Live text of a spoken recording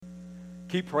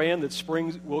Keep praying that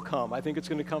spring will come. I think it's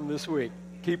going to come this week.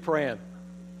 Keep praying.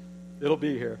 It'll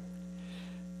be here.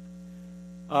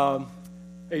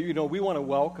 Hey, we want to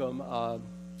welcome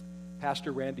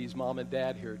Pastor Randy's mom and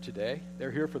dad here today. They're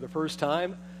here for the first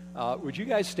time. Would you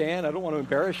guys stand? I don't want to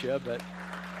embarrass you, but...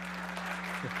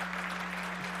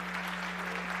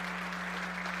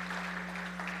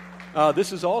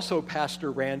 This is also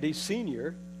Pastor Randy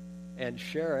Sr. and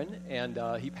Sharon, and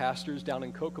he pastors down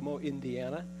in Kokomo,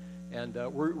 Indiana. And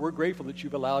we're grateful that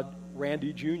you've allowed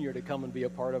Randy Jr. to come and be a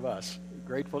part of us.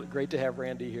 Great to have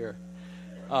Randy here.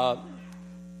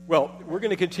 Well, we're going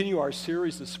to continue our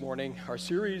series this morning. Our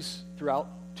series throughout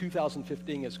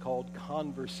 2015 is called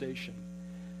Conversation.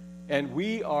 And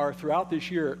we are, throughout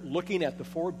this year, looking at the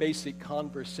 4 basic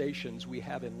conversations we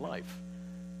have in life.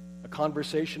 A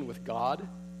conversation with God,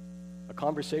 a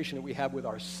conversation that we have with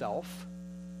ourselves,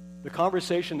 the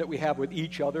conversation that we have with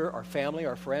each other, our family,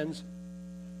 our friends,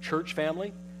 church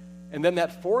family, and then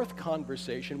that 4th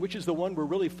conversation, which is the one we're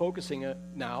really focusing on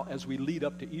now as we lead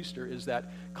up to Easter, is that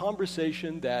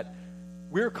conversation that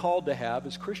we're called to have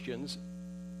as Christians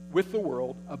with the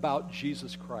world about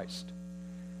Jesus Christ.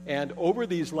 And over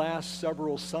these last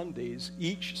several Sundays,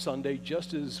 each Sunday,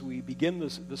 just as we begin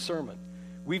the sermon,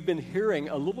 we've been hearing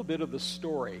a little bit of the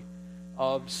story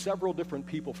of several different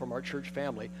people from our church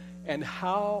family and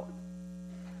how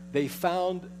they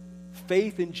found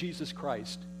faith in Jesus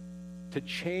Christ to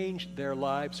change their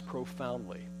lives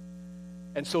profoundly.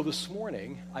 And so this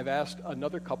morning, I've asked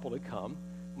another couple to come.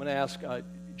 I'm going to ask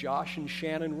Josh and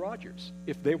Shannon Rogers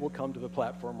if they will come to the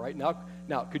platform right now.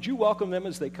 Now, could you welcome them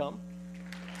as they come?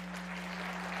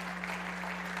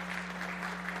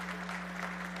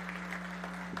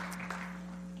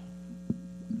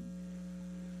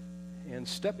 And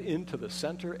step into the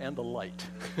center and the light.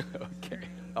 Okay,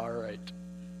 all right.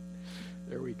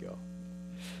 There we go.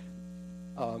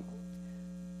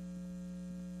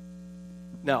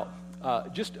 Now,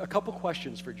 just a couple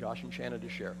questions for Josh and Shannon to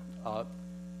share.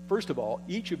 First of all,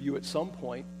 each of you at some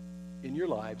point in your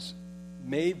lives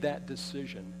made that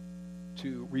decision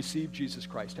to receive Jesus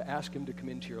Christ, to ask him to come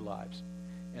into your lives.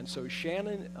 And so,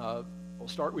 Shannon, we'll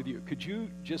start with you. Could you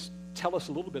just tell us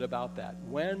a little bit about that?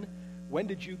 When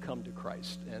did you come to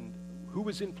Christ, and who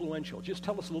was influential? Just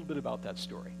tell us a little bit about that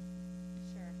story.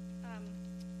 Sure.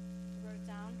 I wrote it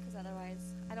down because otherwise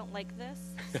I don't like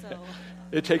this. So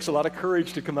it takes a lot of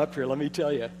courage to come up here, let me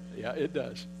tell you. Yeah, it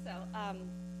does. So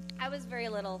I was very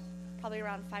little, probably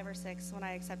around 5 or 6, when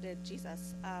I accepted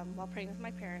Jesus while praying with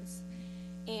my parents.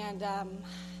 And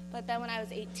but then when I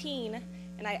was 18,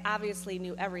 and I obviously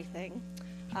knew everything,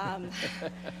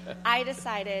 I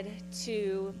decided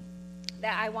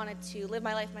that I wanted to live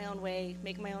my life my own way,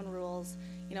 make my own rules,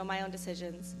 my own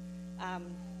decisions.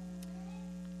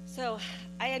 So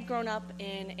I had grown up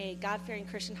in a God-fearing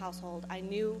Christian household. I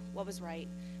knew what was right,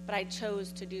 but I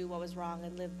chose to do what was wrong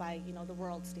and live by, the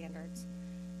world standards.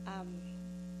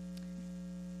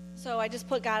 So I just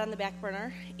put God on the back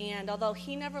burner, and although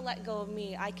he never let go of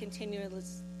me, I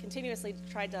continuously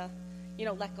tried to,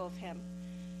 let go of him.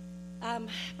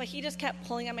 But he just kept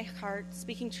pulling at my heart,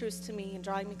 speaking truths to me and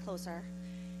drawing me closer.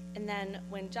 And then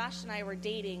when Josh and I were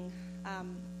dating,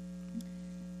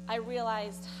 I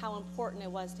realized how important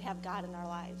it was to have God in our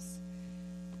lives.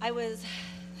 I was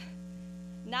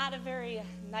not a very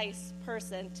nice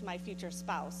person to my future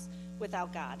spouse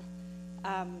without God.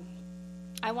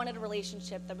 I wanted a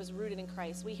relationship that was rooted in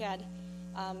Christ. We had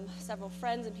several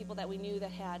friends and people that we knew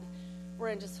that were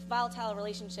in just volatile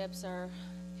relationships or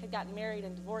had gotten married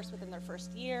and divorced within their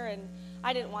first year, and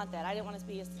I didn't want that. I didn't want to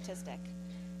be a statistic.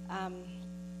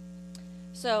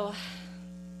 So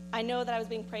I know that I was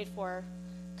being prayed for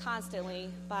constantly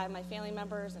by my family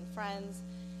members and friends,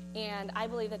 and I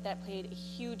believe that played a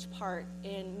huge part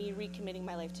in me recommitting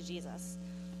my life to Jesus.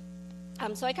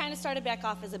 So I kind of started back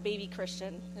off as a baby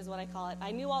Christian, is what I call it. I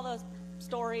knew all those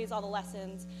stories, all the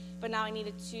lessons, but now I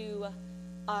needed to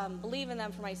believe in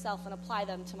them for myself and apply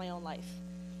them to my own life.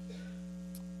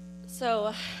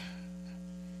 So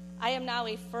I am now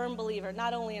a firm believer,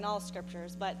 not only in all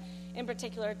scriptures, but in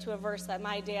particular to a verse that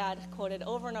my dad quoted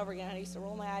over and over again. I used to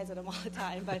roll my eyes at him all the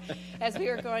time, but as we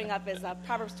were growing up, is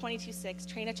Proverbs 22:6,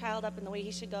 train a child up in the way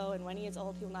he should go, and when he is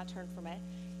old, he will not turn from it.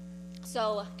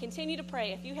 So continue to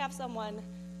pray. If you have someone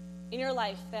in your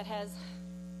life that has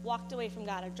walked away from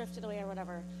God or drifted away or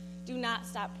whatever, do not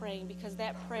stop praying, because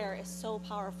that prayer is so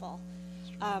powerful.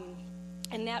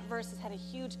 And that verse has had a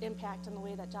huge impact on the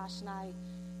way that Josh and I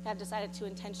have decided to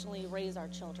intentionally raise our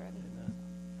children. Amen.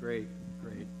 Great.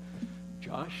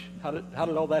 Josh, how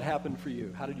did all that happen for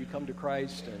you? How did you come to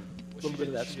Christ, and a little bit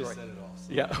of that story? She just said it all.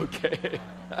 So. Yeah, okay.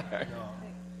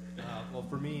 Well,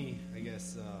 for me, I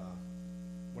guess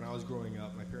was growing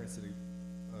up, my parents did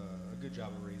a good job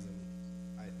of raising,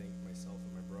 I think, myself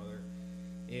and my brother,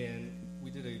 and we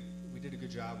did a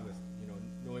good job with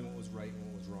knowing what was right and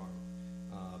what was wrong.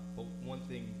 But one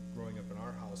thing growing up in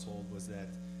our household was that,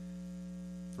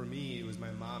 for me, it was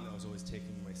my mom that was always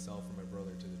taking myself and my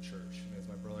brother to the church. And as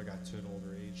my brother got to an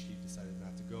older age, he decided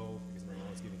not to go because my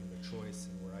mom was giving him the choice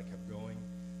and where I kept going.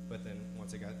 But then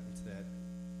once I got into that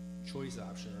choice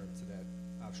option, or into that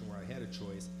option where I had a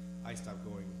choice, I stopped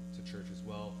going to church as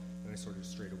well, and I sort of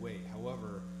strayed away.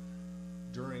 However,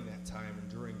 during that time and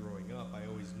during growing up, I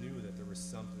always knew that there was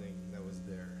something that was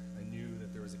there. I knew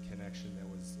that there was a connection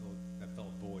that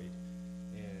felt void.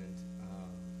 And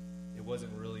it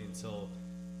wasn't really until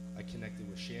I connected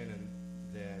with Shannon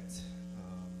that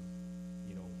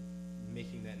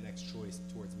making that next choice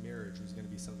towards marriage was going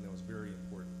to be something that was very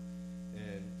important.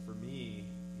 And for me,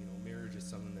 marriage is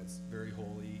something that's very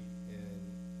holy, and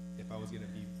if I was going to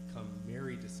become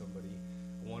married to somebody,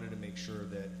 I wanted to make sure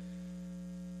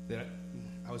that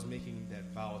I was making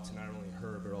that vow to not only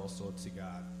her but also to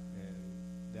God, and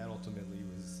that ultimately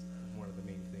was one of the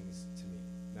main things to me.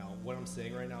 Now, what I'm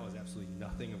saying right now is absolutely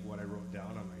nothing of what I wrote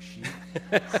down on my sheet,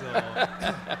 so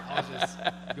I was just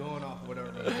going off whatever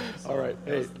it was. So all right.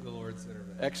 Hey, the Lord's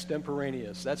intervention.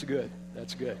 Extemporaneous. That's good.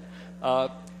 That's good.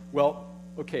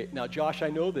 Okay. Now, Josh, I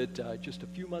know that just a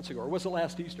few months ago, or was it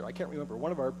last Easter? I can't remember.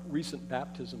 One of our recent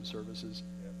baptism services,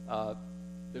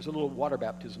 there's a little water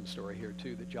baptism story here,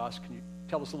 too, that Josh, can you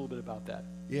tell us a little bit about that?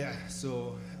 Yeah.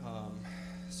 So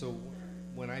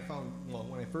when I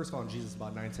first found Jesus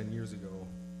about 9-10 years ago,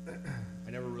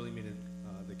 I never really made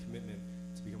the commitment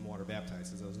to become water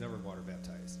baptized, because I was never water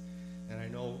baptized. And I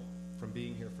know from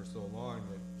being here for so long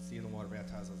that seeing the water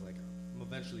baptized, I was like, I'm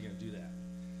eventually going to do that.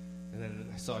 And then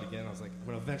I saw it again, I was like, I'm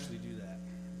going to eventually do that.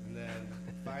 And then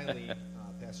finally,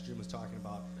 Pastor Jim was talking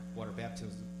about water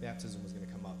baptism was going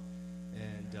to come up.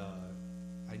 And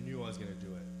I knew I was going to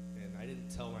do it. And I didn't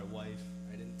tell my wife,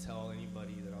 I didn't tell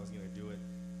anybody that I was going to do it.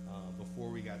 Before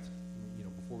we got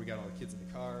all the kids in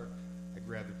the car, I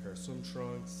grabbed a pair of swim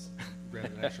trunks,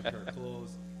 grabbed an extra pair of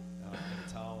clothes, and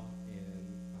a towel, and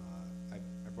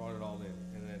I brought it all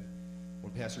in. And then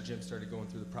when Pastor Jim started going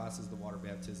through the process of the water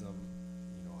baptism,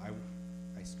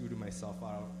 I scooted myself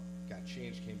out, got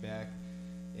changed, came back,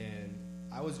 and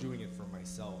I was doing it for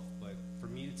myself. But for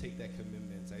me to take that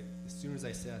commitment, as soon as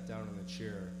I sat down in the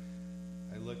chair,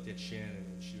 I looked at Shannon,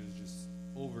 and she was just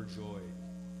overjoyed.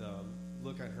 The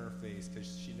look on her face,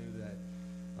 because she knew that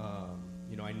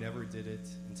I never did it,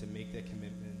 and to make that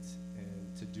commitment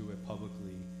and to do it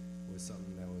publicly was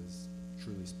something that was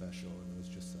truly special, and it was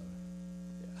just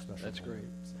a special That's moment.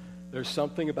 great. So. There's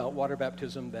something about water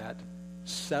baptism that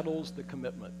settles the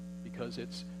commitment, because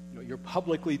it's you're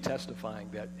publicly testifying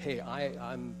that, hey,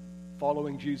 I'm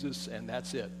following Jesus, and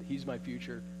that's it. He's my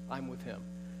future. I'm with him.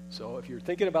 So if you're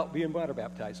thinking about being water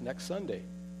baptized next Sunday,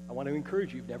 I want to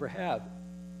encourage you, if you never have,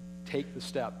 take the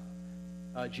step.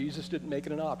 Jesus didn't make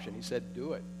it an option. He said,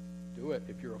 do it. Do it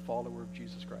if you're a follower of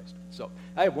Jesus Christ. So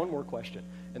I have one more question,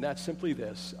 and that's simply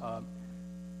this.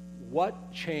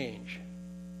 What change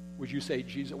would you say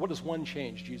what is one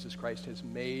change Jesus Christ has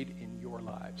made in your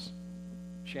lives?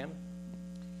 Shannon?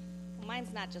 Well,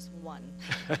 mine's not just one.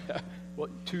 Well,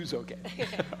 two's okay.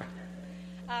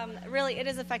 Really, it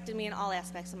has affected me in all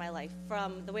aspects of my life,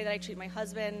 from the way that I treat my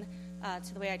husband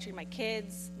to the way I treat my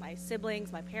kids, my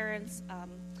siblings, my parents,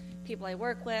 people I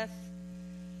work with.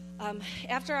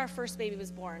 After our first baby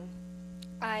was born,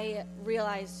 I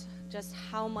realized just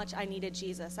how much I needed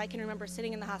Jesus. I can remember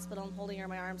sitting in the hospital and holding her in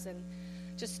my arms and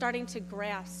just starting to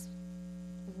grasp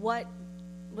what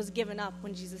was given up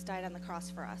when Jesus died on the cross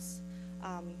for us.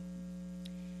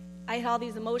 I had all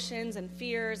these emotions and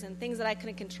fears and things that I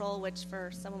couldn't control, which for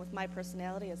someone with my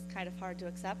personality is kind of hard to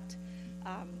accept.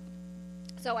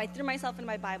 So I threw myself into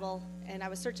my Bible, and I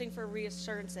was searching for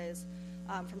reassurances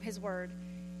from his word.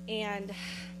 And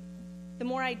the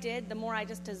more I did, the more I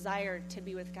just desired to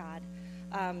be with God.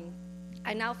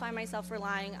 I now find myself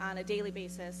relying on a daily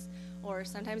basis, or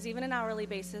sometimes even an hourly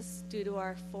basis, due to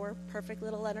our 4 perfect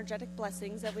little energetic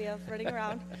blessings that we have running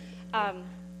around.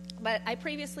 But I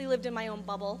previously lived in my own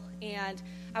bubble, and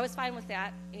I was fine with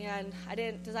that, and I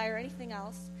didn't desire anything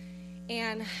else.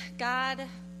 And God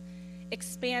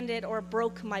expanded or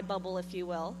broke my bubble, if you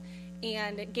will,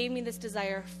 and it gave me this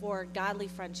desire for godly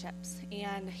friendships.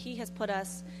 And he has put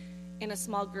us in a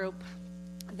small group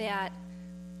that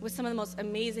with some of the most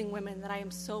amazing women that I am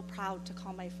so proud to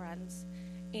call my friends.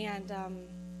 And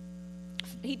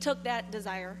he took that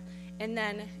desire and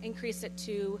then increased it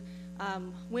to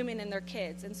women and their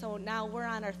kids. And so now we're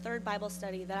on our 3rd Bible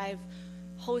study that I've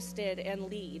hosted and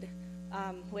lead,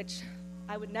 which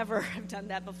I would never have done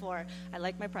that before. I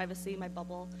like my privacy, my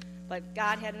bubble, but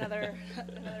God had another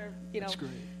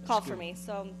call for me.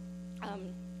 So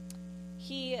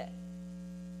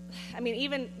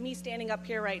even me standing up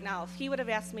here right now, if he would have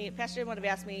asked me, Pastor Jim would have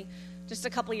asked me just a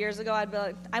couple years ago,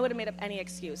 I would have made up any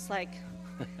excuse, like,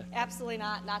 absolutely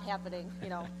not happening,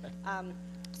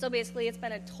 So basically, it's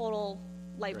been a total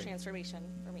life transformation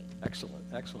for me.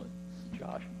 Excellent.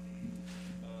 Josh?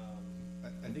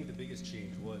 I think the biggest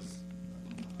change was,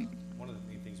 one of the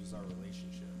main things was our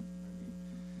relationship.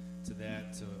 To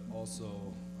that, to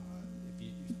also,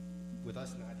 with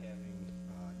us not having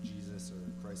Jesus or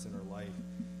Christ in our life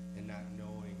and not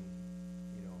knowing,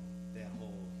 that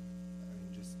whole,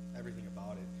 just everything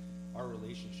about it, our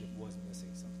relationship was missing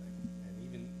something. And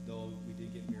even though we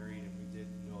did get married and we did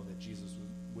know that Jesus was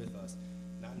with us,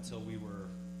 not until we were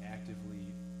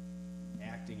actively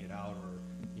acting it out or,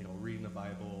 reading the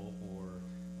Bible or,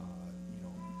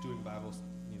 doing Bible,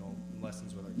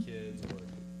 lessons with our kids or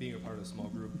being a part of a small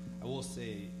group. I will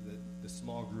say that the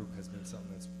small group has been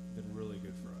something that's been really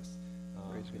good for us.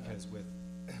 Because with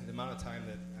the amount of time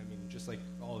that, just like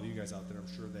all of you guys out there,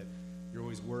 I'm sure that you're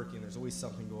always working, there's always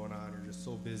something going on, you're just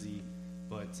so busy,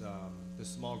 but the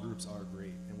small groups are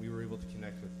great. And we were able to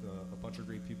connect with a bunch of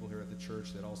great people here at the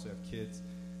church that also have kids.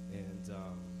 And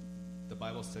the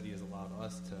Bible study has allowed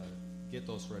us to get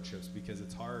those friendships, because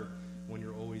it's hard when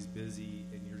you're always busy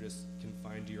and you're just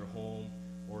confined to your home,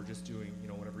 or just doing,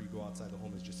 whenever you go outside the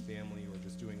home is just family or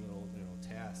just doing little,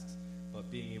 tasks. But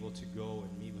being able to go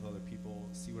and meet with other people,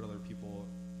 see what other people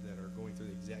that are going through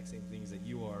the exact same things that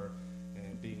you are,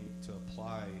 and being to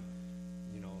apply,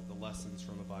 the lessons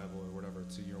from the Bible or whatever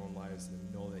to your own lives,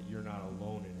 and know that you're not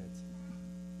alone in it,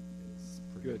 is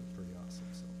pretty awesome.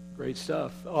 So. Great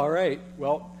stuff. All right.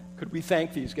 Well, could we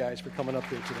thank these guys for coming up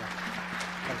here today?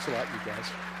 Thanks a lot, you guys.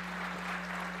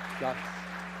 Josh.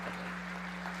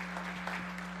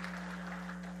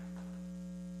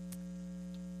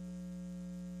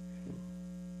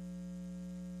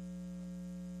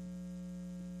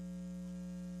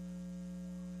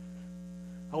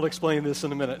 I'll explain this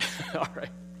in a minute. All right.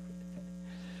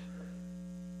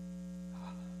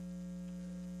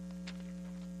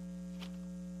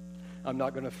 I'm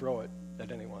not going to throw it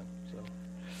at anyone.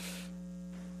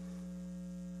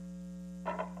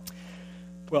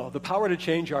 Well, the power to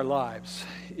change our lives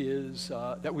is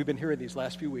that we've been hearing these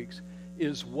last few weeks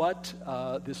is what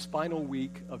this final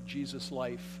week of Jesus'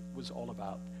 life was all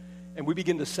about. And we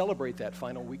begin to celebrate that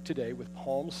final week today with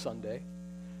Palm Sunday,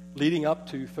 leading up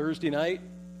to Thursday night,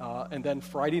 and then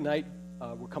Friday night,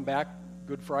 we'll come back,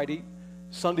 Good Friday,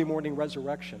 Sunday morning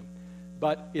resurrection.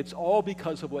 But it's all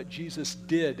because of what Jesus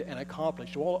did and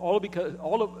accomplished, all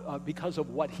because of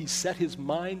what he set his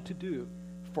mind to do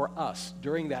for us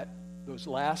during those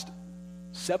last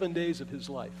 7 days of his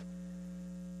life,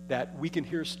 that we can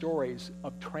hear stories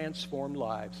of transformed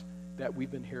lives that we've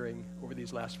been hearing over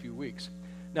these last few weeks.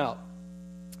 Now,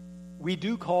 we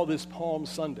do call this Palm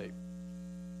Sunday.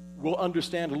 We'll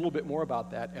understand a little bit more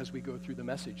about that as we go through the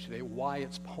message today, why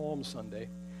it's Palm Sunday.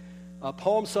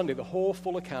 Palm Sunday, the whole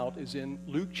full account is in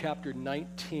Luke chapter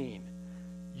 19.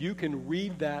 You can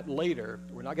read that later.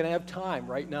 We're not going to have time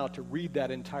right now to read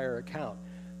that entire account.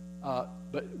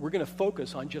 But we're going to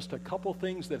focus on just a couple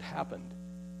things that happened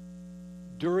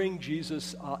during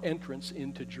Jesus' entrance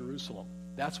into Jerusalem.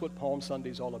 That's what Palm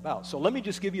Sunday is all about. So let me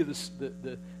just give you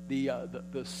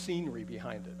the scenery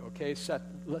behind it, okay? Set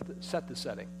the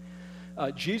setting.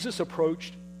 Jesus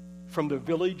approached from the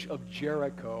village of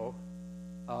Jericho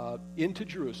into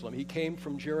Jerusalem. He came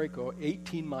from Jericho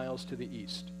 18 miles to the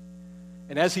east.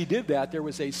 And as he did that, there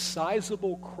was a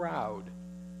sizable crowd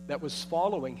that was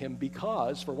following him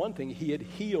because, for one thing, he had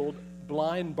healed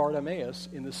blind Bartimaeus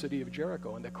in the city of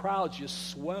Jericho. And the crowds just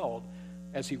swelled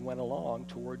as he went along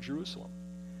toward Jerusalem.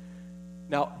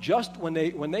 Now, just when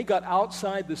they got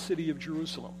outside the city of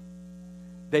Jerusalem,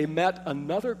 they met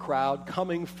another crowd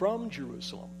coming from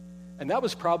Jerusalem. And that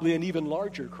was probably an even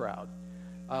larger crowd.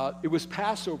 It was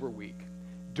Passover week.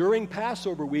 During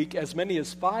Passover week, as many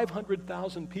as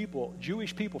 500,000 people,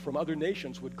 Jewish people from other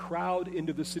nations, would crowd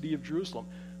into the city of Jerusalem.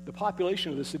 The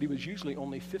population of the city was usually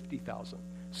only 50,000.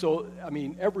 So,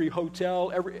 every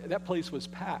hotel, that place was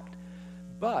packed.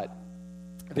 But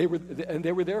they were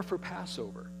there for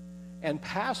Passover. And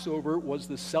Passover was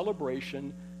the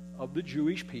celebration of the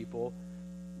Jewish people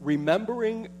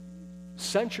remembering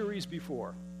centuries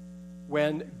before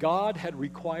when God had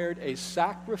required a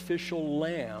sacrificial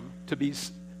lamb to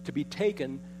be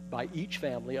taken by each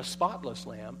family, a spotless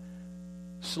lamb,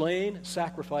 slain,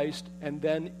 sacrificed, and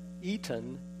then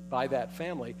eaten by that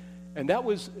family. And that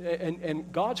was,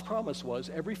 and God's promise was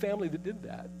every family that did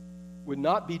that would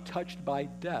not be touched by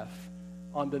death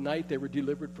on the night they were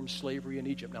delivered from slavery in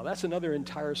Egypt. Now, that's another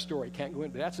entire story. Can't go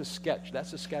into it. That's a sketch.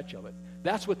 That's a sketch of it.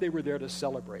 That's what they were there to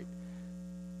celebrate.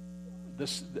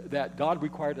 That God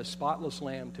required a spotless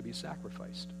lamb to be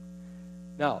sacrificed.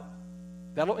 Now,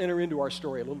 that'll enter into our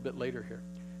story a little bit later here.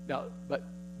 Now, but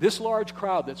this large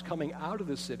crowd that's coming out of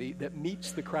the city that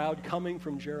meets the crowd coming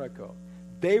from Jericho,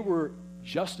 they were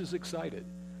just as excited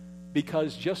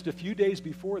because just a few days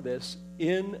before this,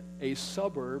 in a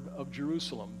suburb of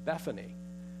Jerusalem, Bethany,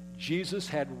 Jesus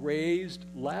had raised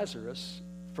Lazarus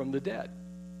from the dead.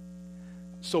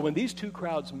 So when these two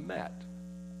crowds met,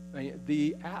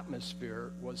 the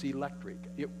atmosphere was electric.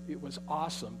 It was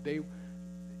awesome.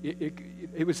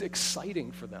 It was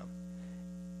exciting for them.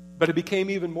 But it became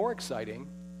even more exciting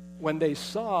when they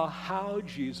saw how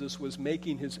Jesus was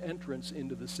making his entrance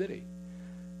into the city.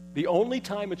 The only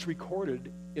time it's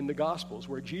recorded in the Gospels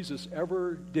where Jesus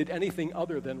ever did anything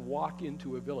other than walk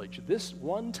into a village. This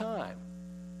one time,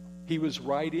 he was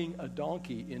riding a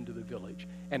donkey into the village.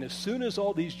 And as soon as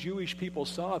all these Jewish people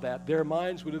saw that, their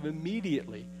minds would have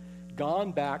immediately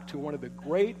gone back to one of the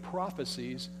great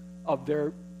prophecies of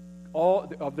their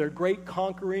great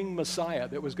conquering Messiah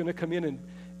that was going to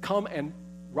come and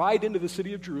ride into the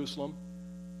city of Jerusalem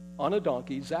on a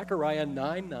donkey. Zechariah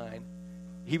 9:9.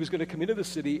 He was going to come into the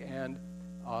city and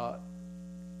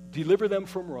deliver them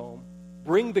from Rome,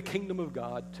 bring the kingdom of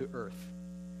God to earth.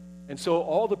 And so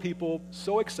all the people,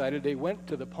 so excited, they went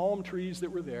to the palm trees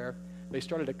that were there. They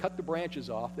started to cut the branches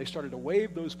off. They started to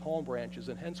wave those palm branches,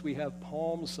 and hence we have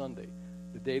Palm Sunday,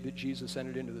 the day that Jesus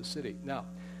entered into the city. Now,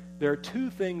 there are two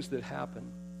things that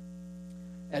happen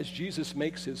as Jesus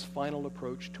makes his final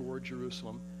approach toward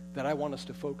Jerusalem that I want us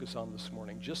to focus on this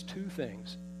morning. Just two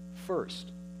things.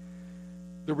 First,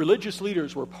 the religious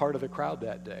leaders were part of the crowd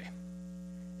that day.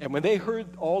 And when they heard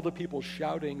all the people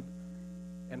shouting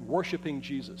and worshiping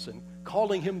Jesus and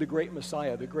calling him the great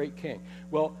Messiah, the great King,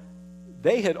 well,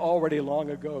 they had already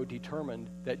long ago determined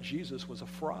that Jesus was a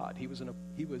fraud. He was a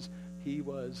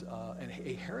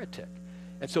heretic.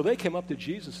 And so they came up to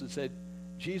Jesus and said,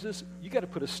 Jesus, you got to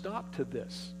put a stop to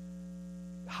this.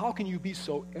 How can you be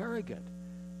so arrogant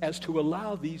as to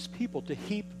allow these people to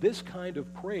heap this kind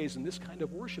of praise and this kind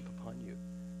of worship upon you?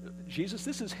 Jesus,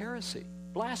 this is heresy,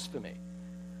 blasphemy.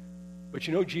 But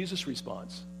you know Jesus'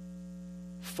 response?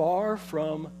 Far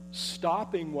from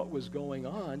stopping what was going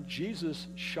on, Jesus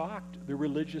shocked the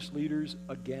religious leaders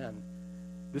again.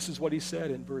 This is what he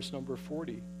said in verse number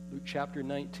 40, Luke chapter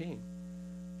 19.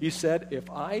 He said, if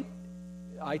I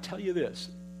tell you this,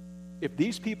 if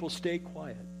these people stay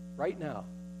quiet right now,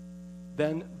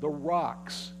 then the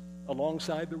rocks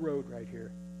alongside the road right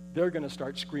here, they're going to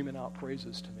start screaming out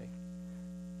praises to me.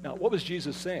 Now, what was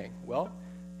Jesus saying? Well,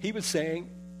 he was saying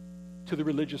to the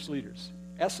religious leaders,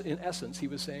 in essence, he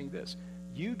was saying this: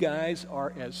 you guys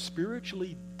are as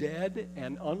spiritually dead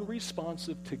and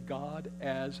unresponsive to God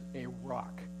as a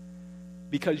rock,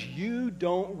 because you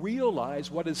don't realize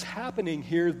what is happening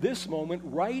here this moment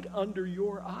right under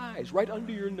your eyes, right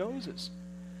under your noses.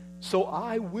 So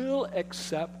I will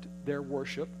accept their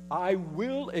worship. I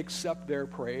will accept their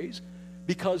praise,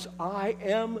 because I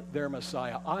am their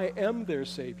Messiah. I am their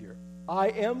Savior. I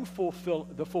am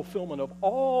the fulfillment of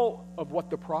all of what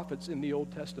the prophets in the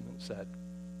Old Testament said.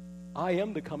 I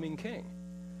am the coming King.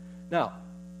 Now,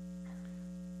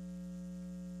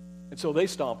 and so they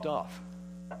stomped off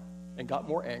and got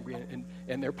more angry,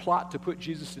 and their plot to put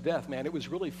Jesus to death, man, it was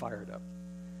really fired up.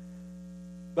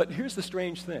 But here's the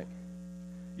strange thing.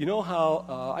 You know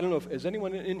how, I don't know if, has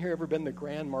anyone in here ever been the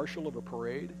grand marshal of a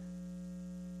parade?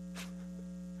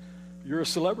 You're a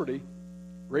celebrity.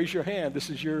 Raise your hand. This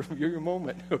is your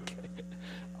moment. Okay.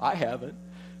 I haven't.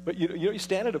 But you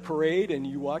stand at a parade and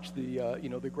you watch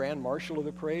the grand marshal of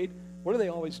the parade. What do they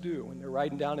always do when they're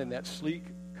riding down in that sleek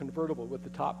convertible with the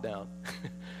top down,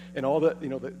 and all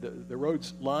the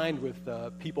roads lined with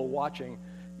people watching?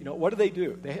 What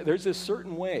do? There's this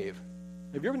certain wave.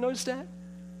 Have you ever noticed that?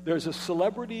 There's a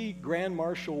celebrity grand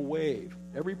marshal wave.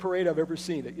 Every parade I've ever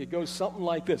seen, it goes something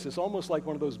like this. It's almost like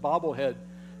one of those bobblehead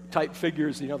type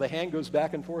figures. The hand goes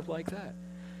back and forth like that.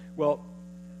 Well,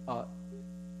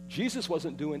 Jesus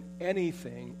wasn't doing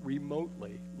anything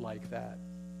remotely like that.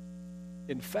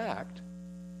 In fact,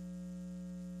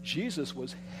 Jesus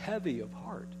was heavy of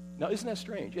heart. Now, isn't that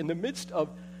strange? In the midst of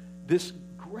this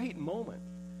great moment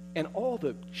and all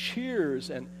the cheers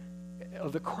and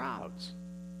of the crowds,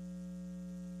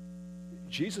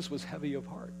 Jesus was heavy of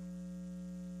heart.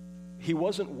 He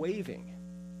wasn't waving.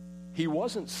 He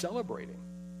wasn't celebrating.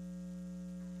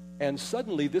 And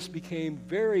suddenly this became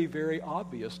very, very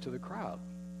obvious to the crowd.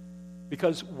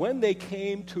 Because when they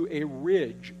came to a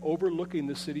ridge overlooking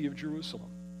the city of Jerusalem,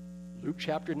 Luke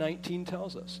chapter 19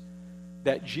 tells us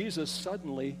that Jesus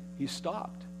suddenly, he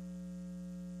stopped.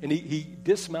 And he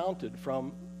dismounted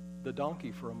from the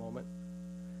donkey for a moment.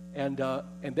 And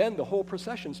then the whole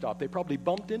procession stopped. They probably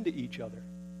bumped into each other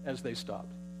as they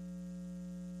stopped.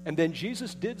 And then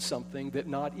Jesus did something that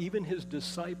not even his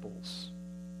disciples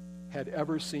had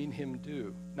ever seen him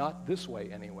do. Not this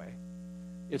way, anyway.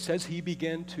 It says he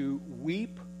began to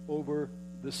weep over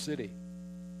the city.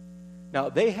 Now,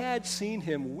 they had seen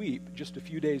him weep just a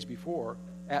few days before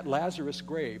at Lazarus'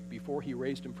 grave before he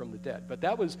raised him from the dead. But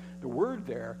that was, the word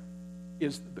there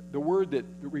is the word that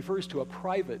refers to a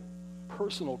private,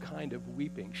 personal kind of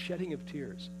weeping, shedding of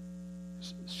tears,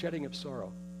 shedding of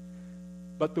sorrow.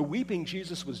 But the weeping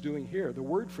Jesus was doing here, the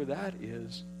word for that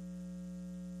is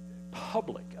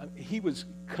public. He was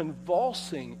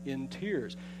convulsing in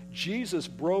tears. Jesus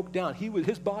broke down.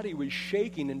 His body was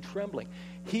shaking and trembling.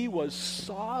 He was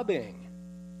sobbing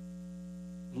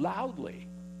loudly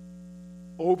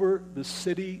over the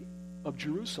city of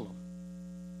Jerusalem.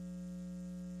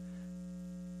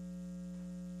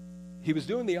 He was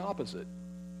doing the opposite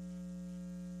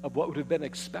of what would have been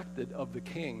expected of the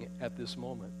king at this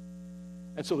moment.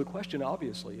 And so the question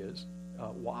obviously is,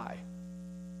 why?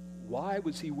 Why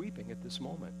was he weeping at this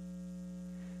moment?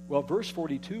 Well, verse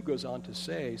 42 goes on to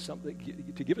say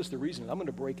something, to give us the reason. I'm going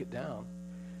to break it down.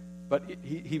 But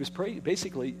he was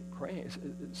basically praying,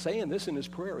 saying this in his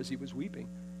prayer as he was weeping.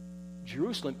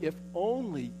 Jerusalem, if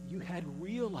only you had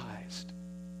realized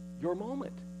your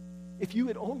moment. If you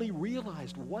had only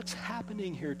realized what's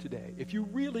happening here today. If you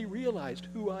really realized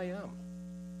who I am.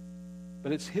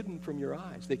 But it's hidden from your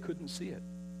eyes. They couldn't see it.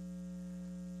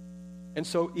 And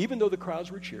so even though the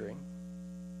crowds were cheering,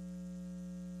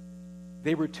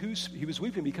 he was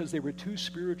weeping because they were too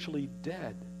spiritually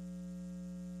dead.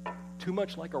 Too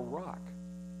much like a rock.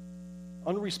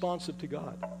 Unresponsive to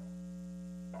God.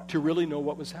 To really know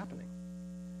what was happening.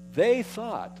 They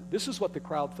thought, this is what the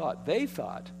crowd thought, they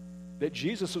thought that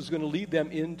Jesus was going to lead them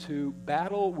into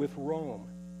battle with Rome,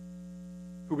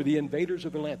 who were the invaders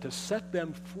of the land, to set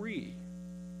them free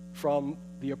from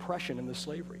the oppression and the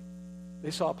slavery.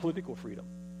 They saw political freedom,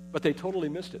 but they totally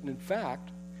missed it. And in fact,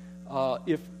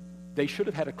 if they should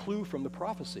have had a clue from the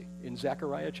prophecy in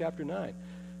Zechariah chapter 9,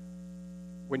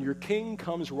 when your king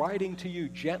comes riding to you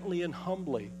gently and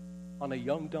humbly on a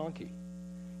young donkey.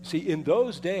 See, in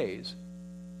those days,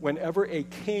 whenever a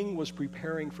king was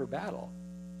preparing for battle,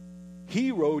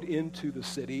 he rode into the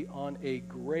city on a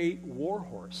great war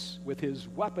horse with his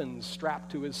weapons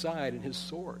strapped to his side and his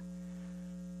sword.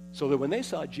 So that when they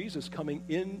saw Jesus coming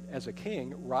in as a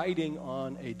king, riding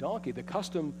on a donkey, the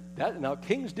custom, now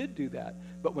kings did do that,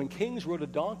 but when kings rode a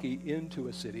donkey into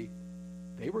a city,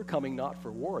 they were coming not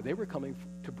for war, they were coming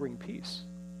to bring peace.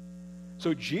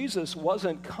 So Jesus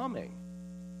wasn't coming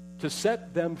to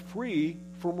set them free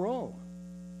from Rome.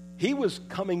 He was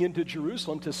coming into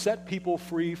Jerusalem to set people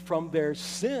free from their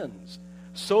sins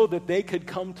so that they could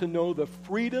come to know the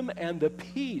freedom and the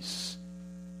peace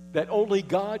that only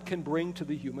God can bring to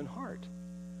the human heart.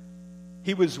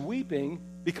 He was weeping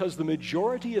because the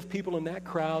majority of people in that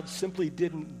crowd simply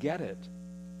didn't get it.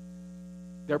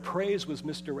 Their praise was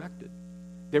misdirected.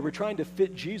 They were trying to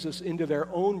fit Jesus into their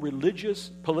own religious,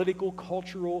 political,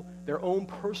 cultural, their own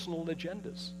personal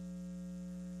agendas.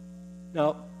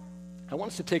 Now, I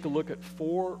want us to take a look at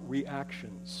 4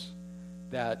 reactions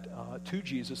to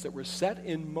Jesus that were set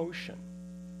in motion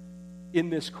in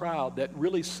this crowd that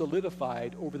really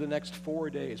solidified over the next 4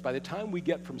 days. By the time we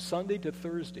get from Sunday to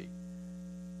Thursday,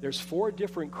 there's 4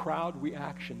 different crowd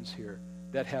reactions here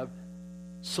that have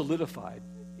solidified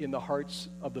in the hearts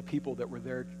of the people that were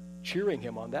there cheering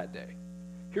him on that day.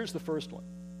 Here's the first one.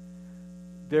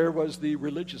 There was the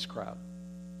religious crowd.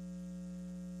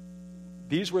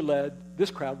 This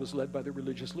crowd was led by the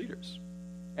religious leaders.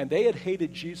 And they had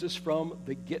hated Jesus from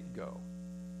the get-go.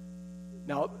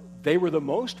 Now, they were the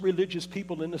most religious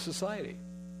people in the society.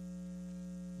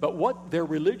 But what their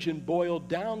religion boiled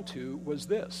down to was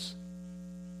this.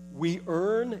 We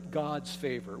earn God's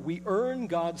favor. We earn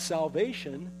God's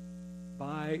salvation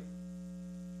by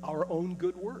our own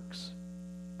good works.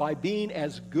 By being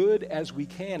as good as we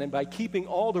can and by keeping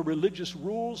all the religious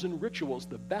rules and rituals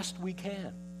the best we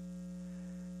can.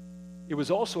 It was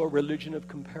also a religion of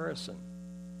comparison.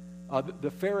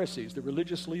 The Pharisees, the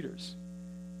religious leaders,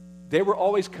 they were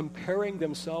always comparing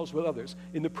themselves with others.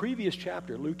 In the previous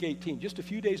chapter, Luke 18, just a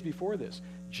few days before this,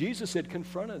 Jesus had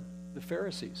confronted the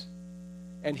Pharisees.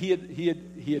 And he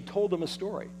had told them a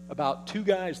story about 2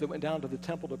 guys that went down to the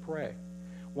temple to pray.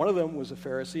 One of them was a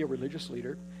Pharisee, a religious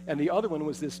leader, and the other one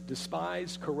was this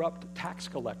despised, corrupt tax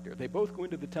collector. They both go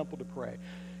into the temple to pray.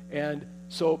 And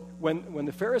so when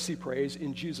the Pharisee prays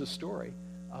in Jesus' story,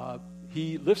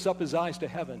 he lifts up his eyes to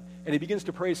heaven, and he begins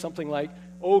to pray something like,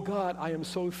 "Oh God, I am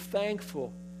so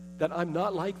thankful that I'm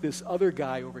not like this other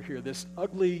guy over here, this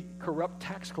ugly, corrupt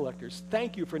tax collector.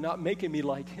 Thank you for not making me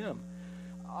like him.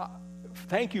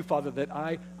 Thank you, Father, that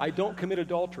I don't commit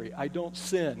adultery. I don't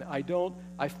sin.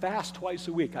 I fast twice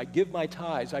a week. I give my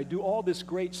tithes. I do all this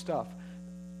great stuff."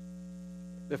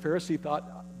 The Pharisee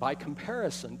thought, by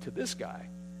comparison to this guy,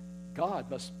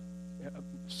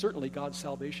 certainly God's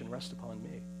salvation rests upon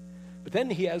me. But then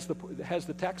he has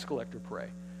the tax collector pray.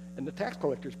 And the tax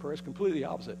collector's prayer is completely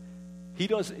opposite.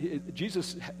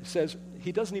 Jesus says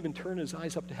he doesn't even turn his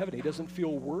eyes up to heaven. He doesn't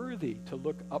feel worthy to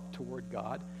look up toward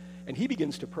God. And he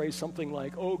begins to pray something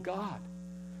like, "Oh God,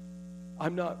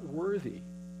 I'm not worthy.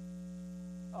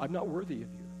 I'm not worthy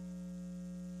of you.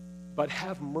 But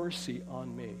have mercy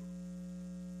on me."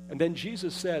 And then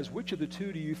Jesus says, "Which of the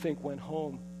two do you think went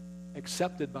home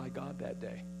accepted by God that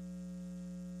day?"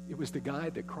 It was the guy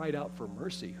that cried out for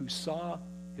mercy, who saw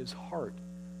his heart,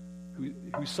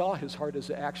 who saw his heart as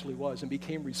it actually was and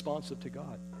became responsive to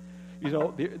God. You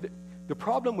know, the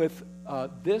problem with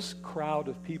this crowd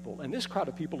of people, and this crowd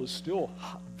of people is still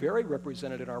very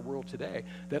represented in our world today,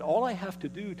 that all I have to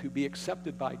do to be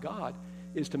accepted by God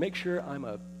is to make sure I'm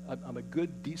a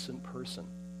good, decent person.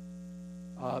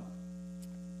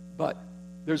 But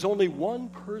there's only one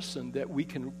person that we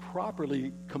can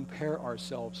properly compare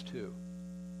ourselves to.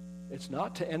 It's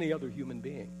not to any other human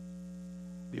being.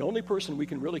 The only person we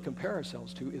can really compare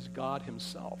ourselves to is God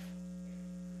himself.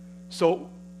 So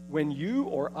when you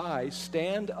or I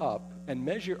stand up and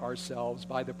measure ourselves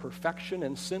by the perfection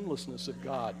and sinlessness of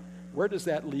God, where does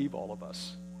that leave all of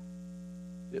us?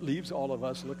 It leaves all of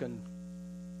us looking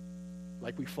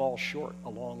like we fall short a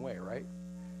long way, right?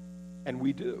 And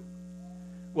we do.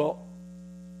 Well,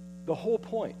 the whole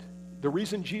point, the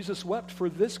reason Jesus wept for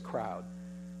this crowd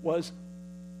was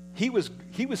he was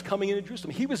coming into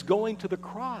Jerusalem. He was going to the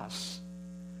cross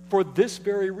for this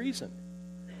very reason,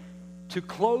 to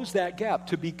close that gap,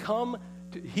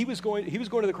 he was going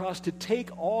to the cross to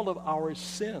take all of our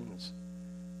sins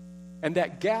and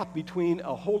that gap between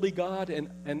a holy God and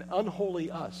an unholy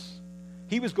us.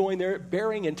 He was going there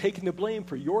bearing and taking the blame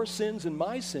for your sins and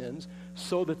my sins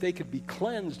so that they could be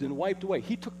cleansed and wiped away.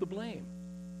 He took the blame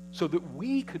so that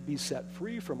we could be set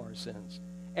free from our sins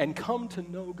and come to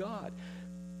know God.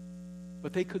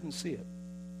 But they couldn't see it.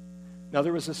 Now,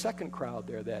 there was a second crowd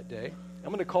there that day. I'm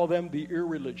going to call them the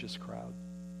irreligious crowd.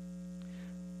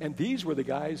 And these were the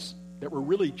guys that were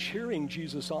really cheering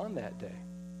Jesus on that day.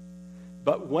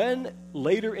 But when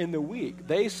later in the week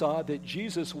they saw that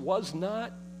Jesus was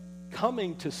not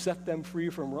coming to set them free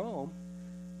from Rome,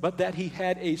 but that he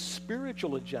had a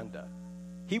spiritual agenda.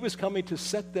 He was coming to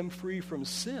set them free from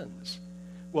sins.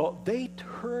 Well, they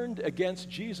turned against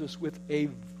Jesus with a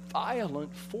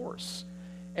violent force.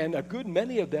 And a good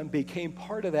many of them became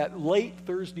part of that late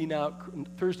Thursday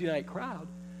night crowd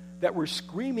that were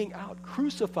screaming out,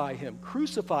 crucify him,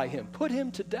 put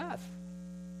him to death.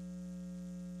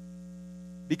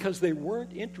 Because they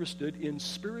weren't interested in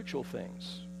spiritual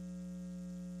things.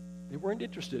 They were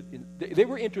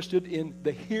interested in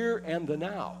the here and the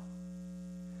now.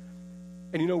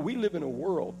 And you know, we live in a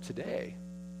world today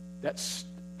that's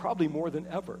probably more than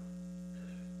ever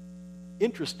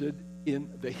interested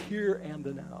in the here and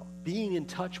the now, being in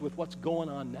touch with what's going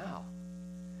on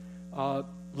now,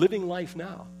 living life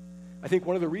now. I think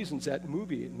one of the reasons that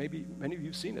movie, and maybe many of you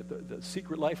have seen it, the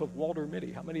Secret Life of Walter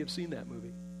Mitty. How many have seen that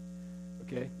movie?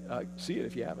 Okay, see it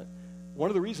if you haven't. One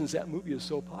of the reasons that movie is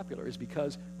so popular is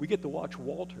because we get to watch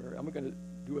Walter. I'm going to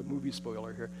do a movie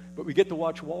spoiler here, but we get to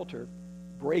watch Walter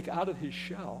break out of his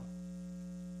shell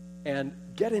and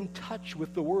get in touch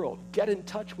with the world, get in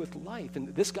touch with life.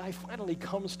 And this guy finally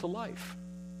comes to life.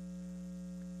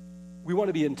 We want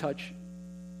to be in touch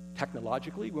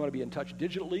technologically. We want to be in touch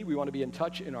digitally. We want to be in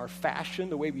touch in our fashion,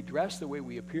 the way we dress, the way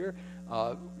we appear,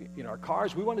 in our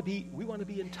cars. We want to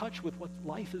be in touch with what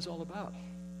life is all about.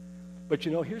 But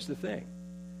you know, here's the thing.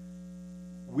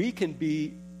 We can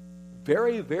be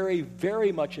very, very,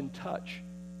 very much in touch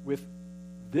with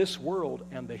this world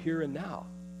and the here and now.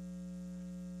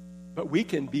 But we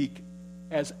can be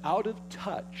as out of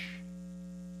touch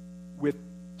with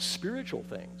spiritual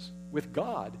things, with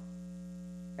God,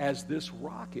 as this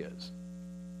rock is.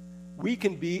 We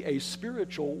can be a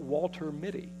spiritual Walter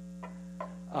Mitty,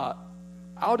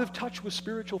 out of touch with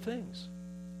spiritual things.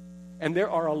 And there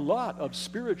are a lot of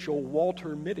spiritual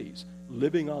Walter Mittys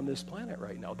living on this planet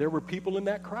right now. There were people in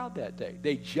that crowd that day.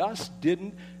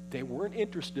 They weren't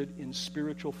interested in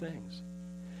spiritual things.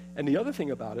 And the other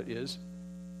thing about it is,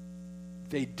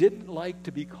 they didn't like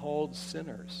to be called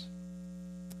sinners.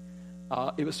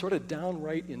 It was sort of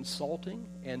downright insulting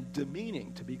and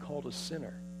demeaning to be called a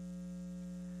sinner.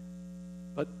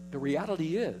 But the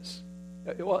reality is,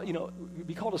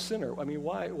 be called a sinner. I mean,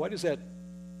 why does that?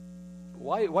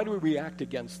 Why do we react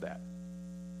against that?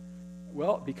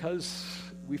 Well, because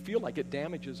we feel like it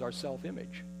damages our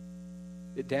self-image.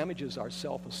 It damages our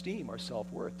self-esteem, our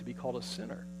self-worth to be called a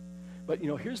sinner. But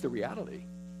here's the reality.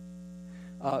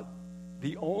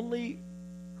 The only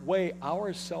way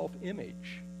our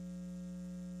self-image,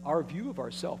 our view of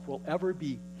ourself, will ever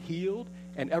be healed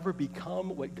and ever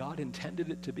become what God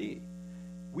intended it to be,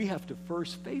 we have to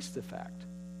first face the fact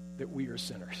that we are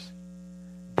sinners.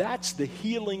 That's the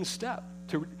healing step.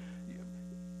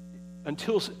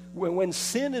 When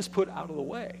sin is put out of the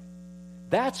way,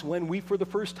 that's when we, for the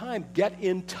first time, get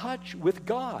in touch with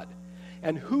God.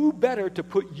 And who better to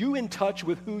put you in touch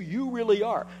with who you really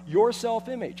are, your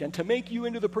self-image, and to make you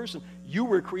into the person you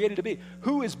were created to be?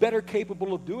 Who is better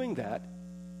capable of doing that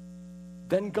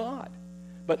than God?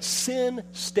 But sin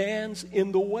stands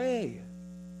in the way.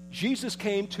 Jesus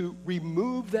came to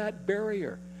remove that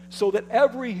barrier so that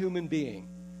every human being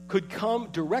could come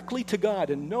directly to God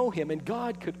and know him, and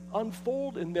God could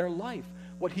unfold in their life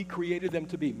what he created them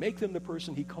to be, make them the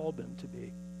person he called them to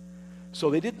be. So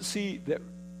they didn't see that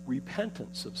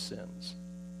repentance of sins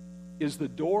is the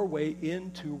doorway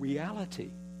into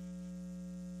reality.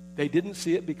 They didn't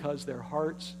see it because their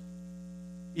hearts,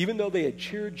 even though they had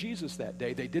cheered Jesus that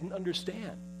day, they didn't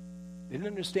understand. They didn't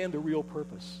understand the real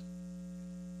purpose.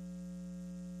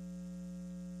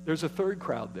 There's a third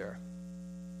crowd there.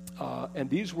 And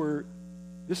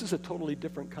this is a totally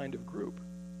different kind of group.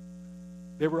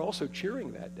 They were also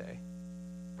cheering that day,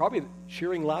 probably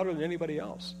cheering louder than anybody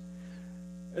else.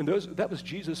 And that was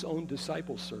Jesus' own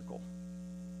disciple circle.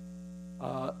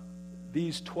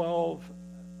 These 12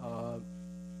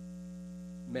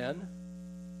 men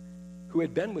who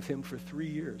had been with him for 3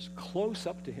 years, close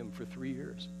up to him for 3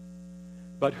 years,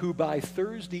 but who by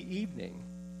Thursday evening,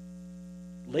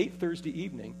 late Thursday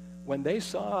evening, when they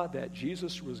saw that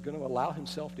Jesus was going to allow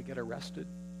himself to get arrested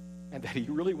and that he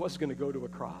really was going to go to a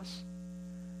cross,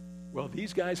 well,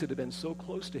 these guys that had been so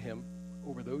close to him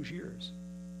over those years,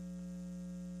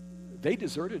 they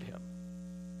deserted him.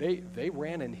 They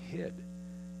ran and hid.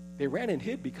 They ran and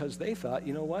hid because they thought,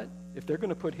 you know what? If they're going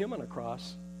to put him on a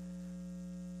cross,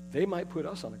 they might put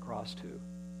us on a cross too.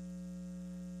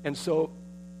 And so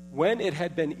when it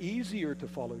had been easier to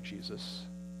follow Jesus,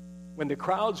 when the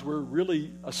crowds were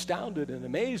really astounded and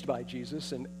amazed by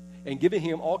Jesus and giving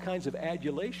him all kinds of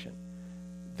adulation,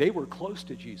 they were close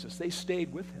to Jesus. They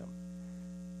stayed with him.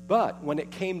 But when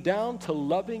it came down to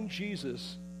loving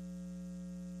Jesus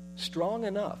strong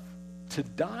enough to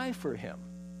die for him,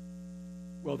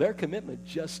 well, their commitment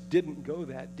just didn't go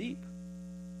that deep.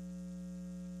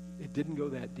 It didn't go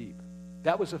that deep.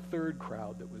 That was a third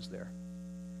crowd that was there.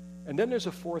 And then there's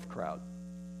a fourth crowd.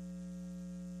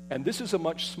 And this is a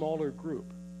much smaller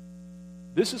group.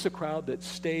 This is a crowd that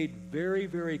stayed very,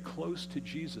 very close to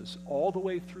Jesus all the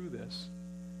way through this.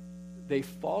 They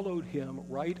followed him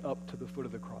right up to the foot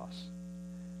of the cross.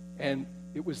 And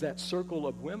it was that circle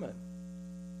of women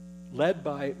led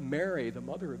by Mary, the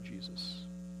mother of Jesus,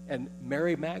 and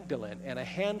Mary Magdalene, and a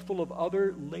handful of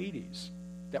other ladies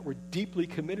that were deeply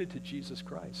committed to Jesus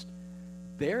Christ.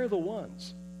 They're the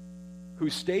ones who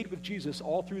stayed with Jesus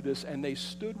all through this, and they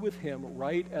stood with him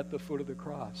right at the foot of the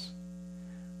cross.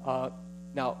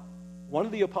 Now, one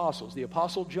of the apostles, the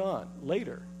Apostle John,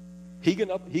 later, he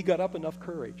got up enough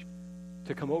courage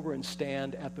to come over and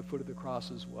stand at the foot of the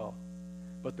cross as well.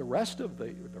 But the rest of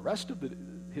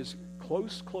his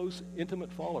close,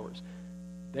 intimate followers,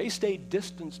 they stayed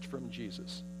distanced from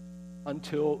Jesus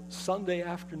until Sunday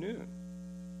afternoon,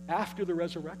 after the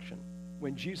resurrection,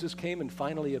 when Jesus came and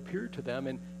finally appeared to them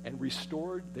and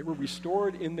they were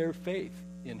restored in their faith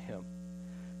in him.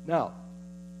 Now,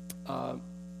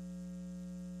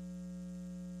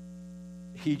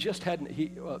 he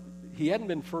hadn't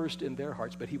been first in their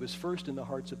hearts, but he was first in the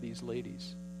hearts of these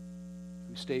ladies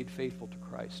who stayed faithful to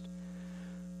Christ.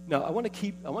 Now, I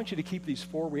want you to keep these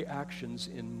four reactions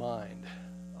in mind,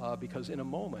 because in a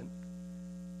moment,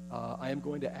 I am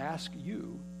going to ask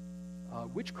you,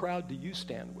 which crowd do you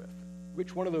stand with?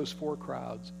 Which one of those four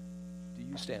crowds do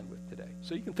you stand with today?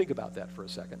 So you can think about that for a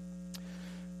second.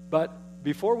 But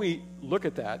before we look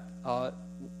at that,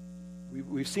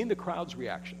 we've seen the crowd's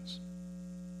reactions.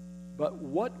 But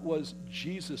what was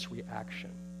Jesus'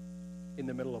 reaction in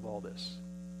the middle of all this?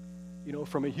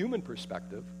 from a human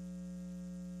perspective,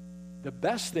 the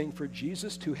best thing for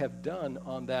Jesus to have done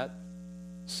on that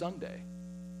Sunday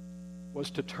was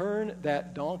to turn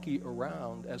that donkey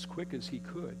around as quick as he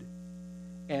could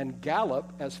and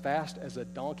gallop as fast as a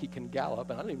donkey can gallop.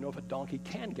 And I don't even know if a donkey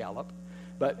can gallop.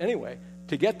 But anyway,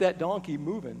 to get that donkey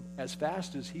moving as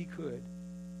fast as he could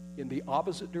in the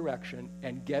opposite direction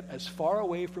and get as far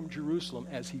away from Jerusalem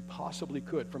as he possibly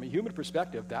could. From a human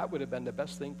perspective, that would have been the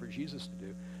best thing for Jesus to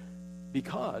do.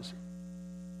 Because,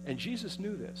 and Jesus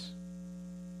knew this,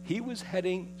 he was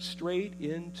heading straight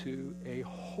into a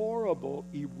horrible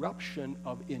eruption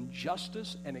of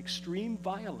injustice and extreme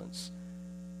violence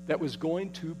that was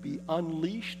going to be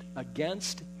unleashed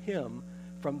against him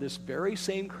from this very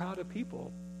same crowd of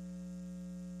people.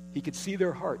 He could see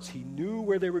their hearts. He knew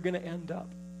where they were going to end up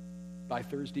by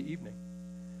Thursday evening,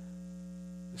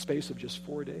 the space of just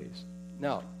 4 days.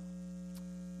 Now,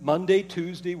 Monday,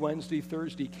 Tuesday, Wednesday,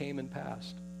 Thursday came and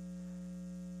passed.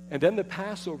 And then the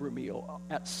Passover meal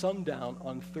at sundown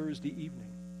on Thursday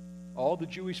evening. All the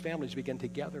Jewish families began to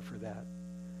gather for that.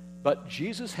 But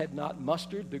Jesus had not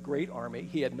mustered the great army.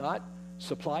 He had not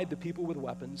supplied the people with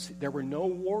weapons. There were no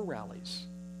war rallies.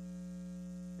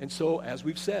 And so, as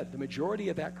we've said, the majority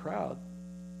of that crowd,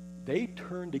 they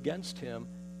turned against him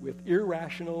with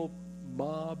irrational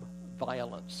mob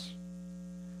violence.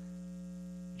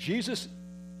 Jesus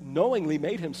knowingly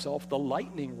made himself the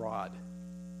lightning rod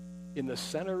in the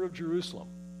center of Jerusalem.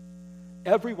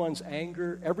 Everyone's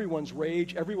anger, everyone's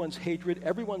rage, everyone's hatred,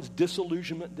 everyone's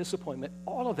disillusionment, disappointment,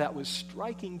 all of that was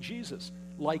striking Jesus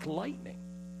like lightning.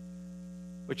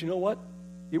 But you know what?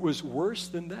 It was worse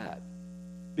than that.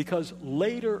 Because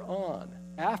later on,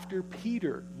 after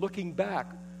Peter, looking back,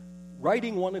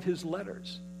 writing one of his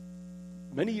letters,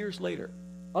 many years later,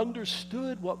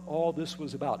 understood what all this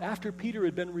was about. After Peter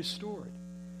had been restored,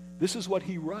 this is what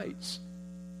he writes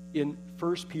in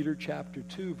 1 Peter chapter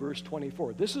 2, verse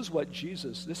 24. This is what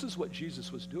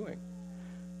Jesus was doing.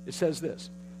 It says this: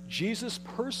 Jesus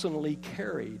personally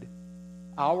carried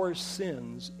our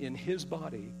sins in his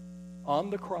body on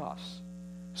the cross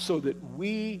so that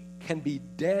we can be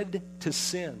dead to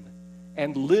sin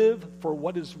and live for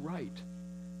what is right.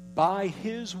 By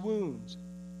his wounds,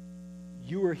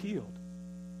 you are healed.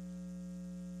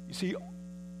 You see,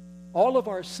 all of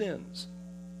our sins,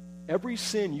 every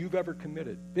sin you've ever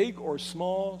committed, big or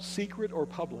small, secret or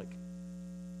public,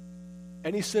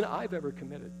 any sin I've ever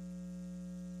committed,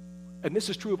 and this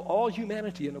is true of all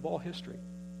humanity and of all history,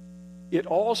 it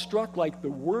all struck like the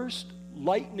worst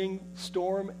lightning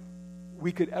storm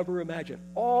we could ever imagine.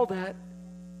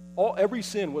 Every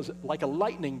sin was like a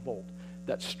lightning bolt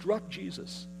that struck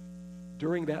Jesus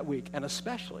during that week, and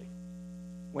especially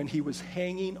when he was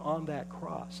hanging on that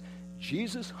cross.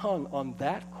 Jesus hung on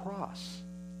that cross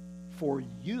for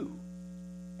you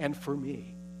and for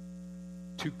me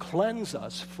to cleanse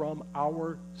us from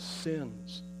our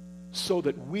sins so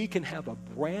that we can have a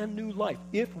brand new life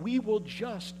if we will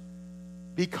just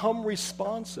become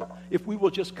responsive, if we will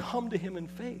just come to him in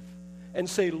faith and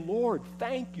say, Lord,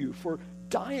 thank you for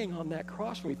dying on that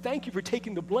cross for me. Thank you for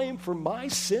taking the blame for my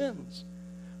sins.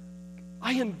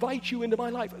 I invite you into my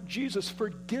life. Jesus,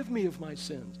 forgive me of my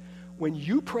sins. When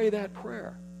you pray that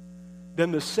prayer,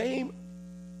 then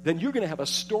you're going to have a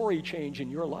story change in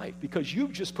your life because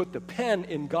you've just put the pen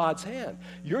in God's hand.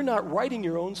 You're not writing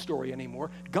your own story anymore.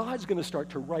 God's going to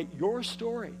start to write your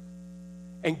story.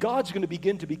 And God's going to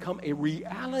begin to become a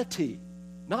reality,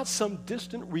 not some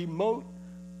distant, remote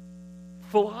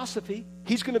philosophy.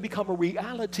 He's going to become a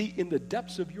reality in the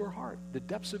depths of your heart, the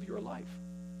depths of your life.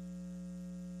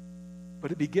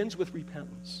 But it begins with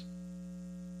repentance,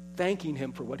 thanking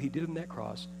him for what he did on that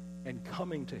cross and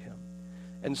coming to him.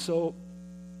 And so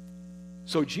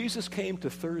Jesus came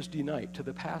to Thursday night, to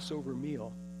the Passover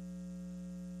meal,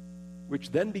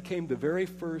 which then became the very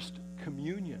first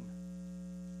communion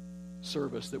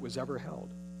service that was ever held.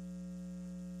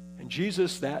 And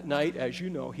Jesus that night, as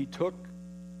you know, he took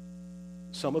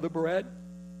some of the bread,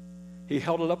 he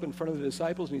held it up in front of the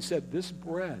disciples, and he said, this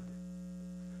bread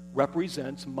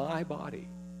represents my body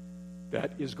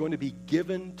that is going to be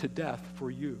given to death for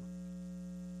you.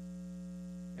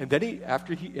 And then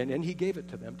he gave it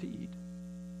to them to eat.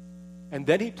 And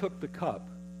then he took the cup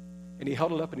and he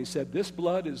held it up and he said, this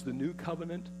blood is the new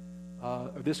covenant,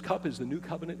 this cup is the new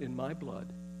covenant in my blood.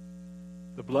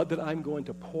 The blood that I'm going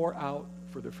to pour out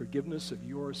for the forgiveness of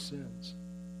your sins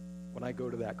when I go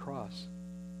to that cross.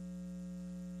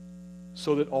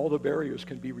 So that all the barriers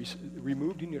can be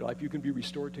removed in your life. You can be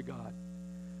restored to God.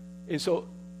 And so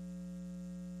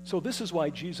this is why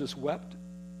Jesus wept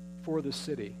for the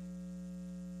city.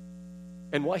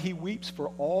 And why he weeps for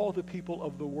all the people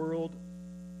of the world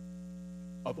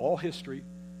of all history.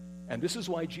 And this is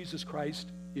why Jesus Christ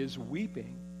is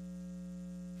weeping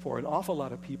for an awful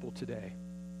lot of people today.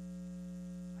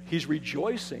 He's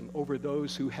rejoicing over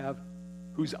those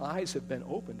whose eyes have been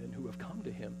opened and who have come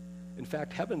to him. In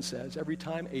fact, heaven says every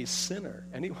time a sinner,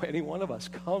 any one of us,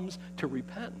 comes to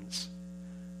repentance,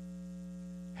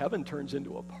 heaven turns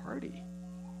into a party.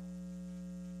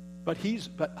 But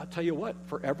I'll tell you what,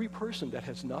 for every person that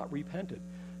has not repented,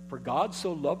 for God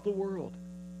so loved the world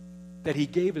that he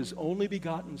gave his only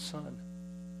begotten Son,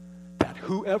 that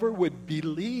whoever would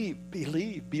believe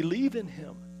in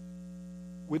him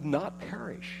would not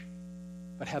perish,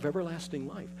 but have everlasting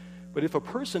life. But if a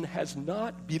person has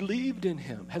not believed in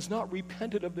him, has not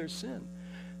repented of their sin,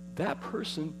 that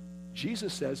person,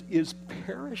 Jesus says, is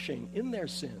perishing in their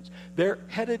sins. They're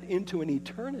headed into an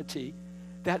eternity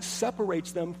that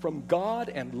separates them from God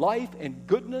and life and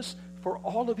goodness for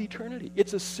all of eternity.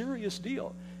 It's a serious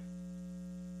deal.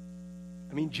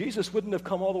 I mean, Jesus wouldn't have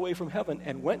come all the way from heaven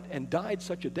and went and died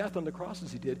such a death on the cross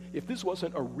as he did if this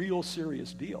wasn't a real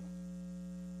serious deal.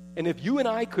 And if you and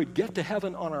I could get to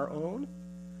heaven on our own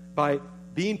by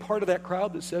being part of that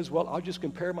crowd that says, well, I'll just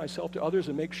compare myself to others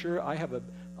and make sure I have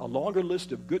a longer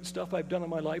list of good stuff I've done in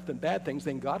my life than bad things,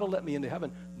 then God will let me into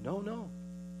heaven. No.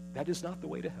 That is not the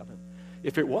way to heaven.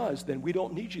 If it was, then we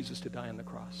don't need Jesus to die on the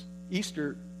cross.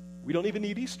 Easter, we don't even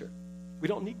need Easter. We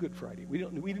don't need Good Friday.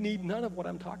 We need none of what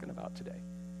I'm talking about today.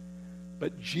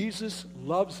 But Jesus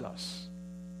loves us,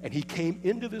 and he came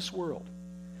into this world.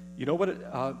 You know what?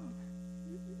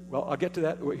 Well, I'll get to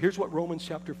that. Here's what Romans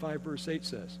chapter 5, verse 8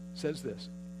 says. It says this: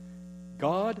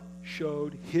 God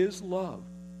showed his love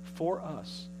for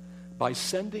us by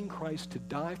sending Christ to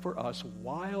die for us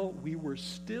while we were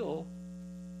still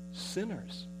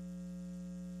sinners.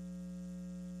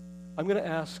 I'm going to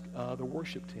ask the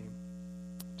worship team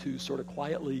to sort of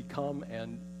quietly come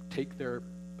and take their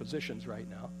positions right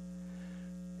now.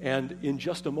 And in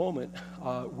just a moment,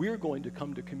 we're going to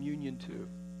come to communion too.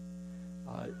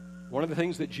 One of the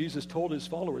things that Jesus told his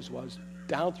followers was,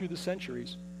 down through the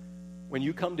centuries, when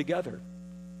you come together,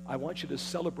 I want you to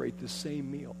celebrate this same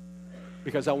meal.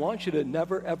 Because I want you to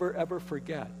never, ever, ever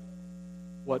forget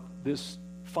what this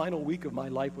final week of my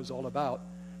life was all about.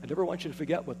 I never want you to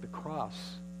forget what the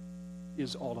cross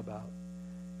is all about.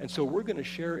 And so we're going to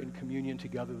share in communion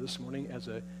together this morning as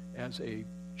a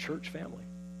church family.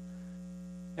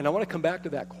 And I want to come back to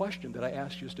that question that I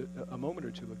asked just a moment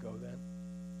or two ago then.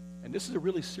 And this is a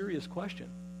really serious question.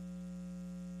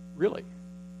 Really.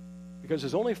 Because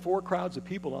there's only 4 crowds of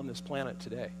people on this planet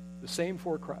today. The same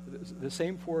four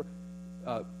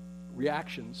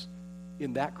reactions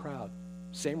in that crowd.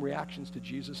 Same reactions to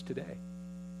Jesus today.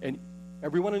 And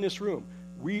everyone in this room,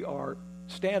 we are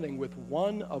standing with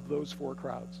one of those 4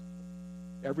 crowds.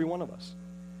 Every one of us.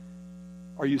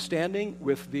 Are you standing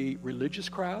with the religious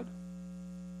crowd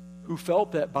who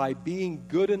felt that by being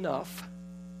good enough,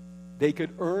 they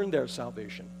could earn their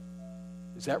salvation?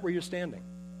 Is that where you're standing?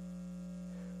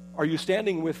 Are you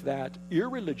standing with that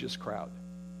irreligious crowd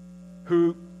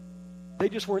who they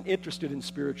just weren't interested in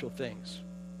spiritual things?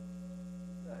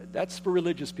 That's for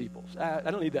religious people.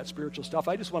 I don't need that spiritual stuff.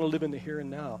 I just want to live in the here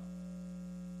and now.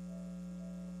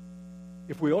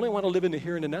 If we only want to live in the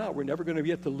here and the now, we're never going to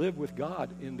get to live with God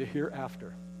in the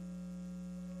hereafter.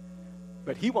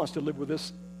 But he wants to live with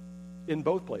us in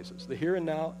both places, the here and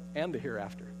now and the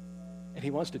hereafter. And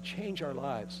he wants to change our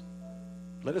lives.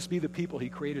 Let us be the people he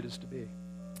created us to be.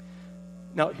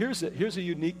 Now, here's a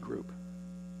unique group.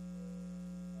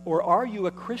 Or are you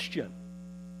a Christian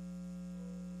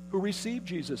who received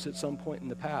Jesus at some point in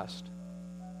the past?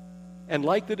 And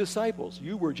like the disciples,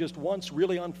 you were just once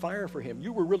really on fire for him.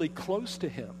 You were really close to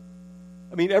him.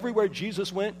 I mean, everywhere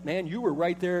Jesus went, man, you were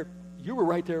right there. You were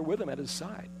right there with him at his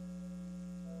side.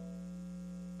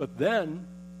 But then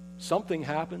something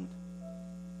happened.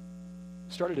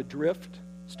 Started to drift.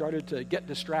 Started to get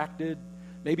distracted.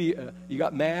 Maybe you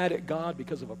got mad at God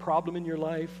because of a problem in your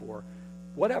life or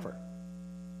whatever.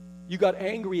 You got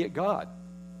angry at God.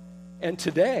 And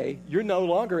today, you're no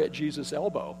longer at Jesus'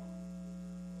 elbow.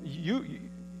 You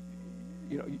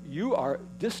are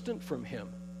distant from him.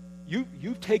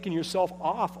 You've taken yourself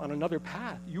off on another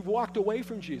path. You've walked away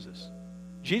from Jesus.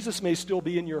 Jesus may still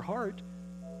be in your heart,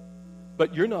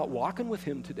 but you're not walking with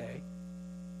him today.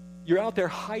 You're out there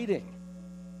hiding.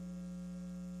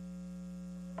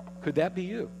 Could that be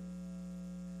you?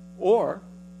 Or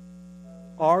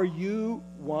are you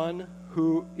one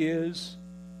who is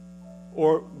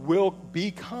or will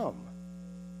become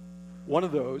one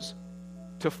of those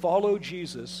to follow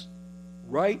Jesus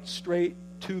right straight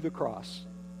to the cross,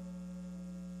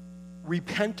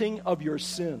 repenting of your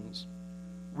sins,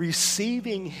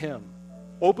 receiving him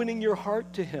opening your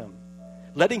heart to him,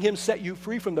 letting him set you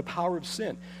free from the power of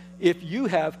sin. If you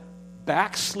have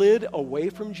backslid away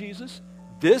from Jesus,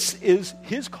 this is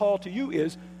his call to you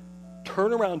is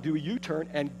turn around, do a U-turn,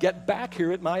 and get back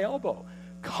here at my elbow.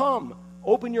 Come,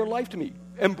 open your life to me,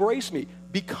 embrace me,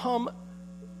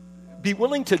 be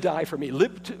willing to die for me,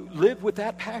 live with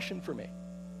that passion for me.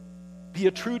 Be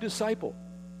a true disciple.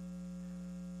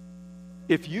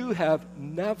 If you have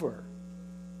never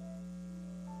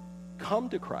come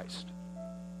to Christ,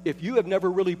 if you have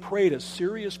never really prayed a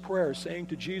serious prayer saying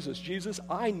to Jesus, Jesus,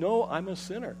 I know I'm a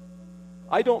sinner.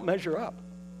 I don't measure up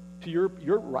to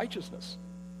your righteousness.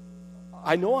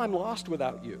 I know I'm lost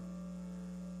without you.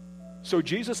 So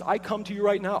Jesus, I come to you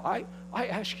right now. I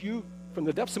ask you from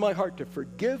the depths of my heart to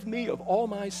forgive me of all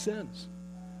my sins.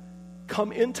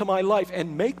 Come into my life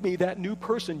and make me that new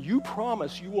person you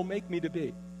promise you will make me to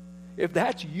be. If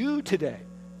that's you today,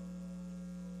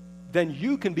 then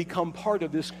you can become part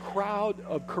of this crowd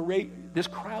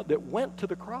that went to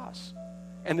the cross,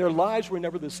 and their lives were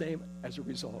never the same as a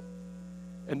result.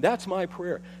 And that's my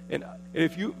prayer. And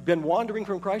if you've been wandering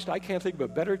from Christ, I can't think of a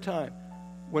better time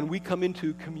when we come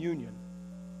into communion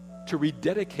to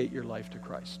rededicate your life to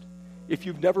Christ. If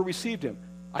you've never received him,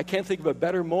 I can't think of a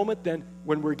better moment than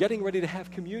when we're getting ready to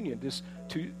have communion, just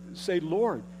to say,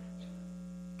 Lord,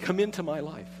 come into my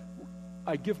life.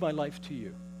 I give my life to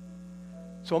you.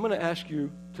 So I'm going to ask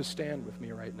you to stand with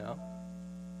me right now.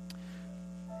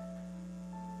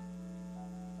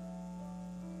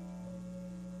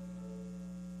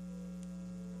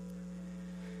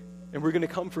 And we're going to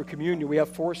come for communion. We have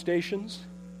 4 stations.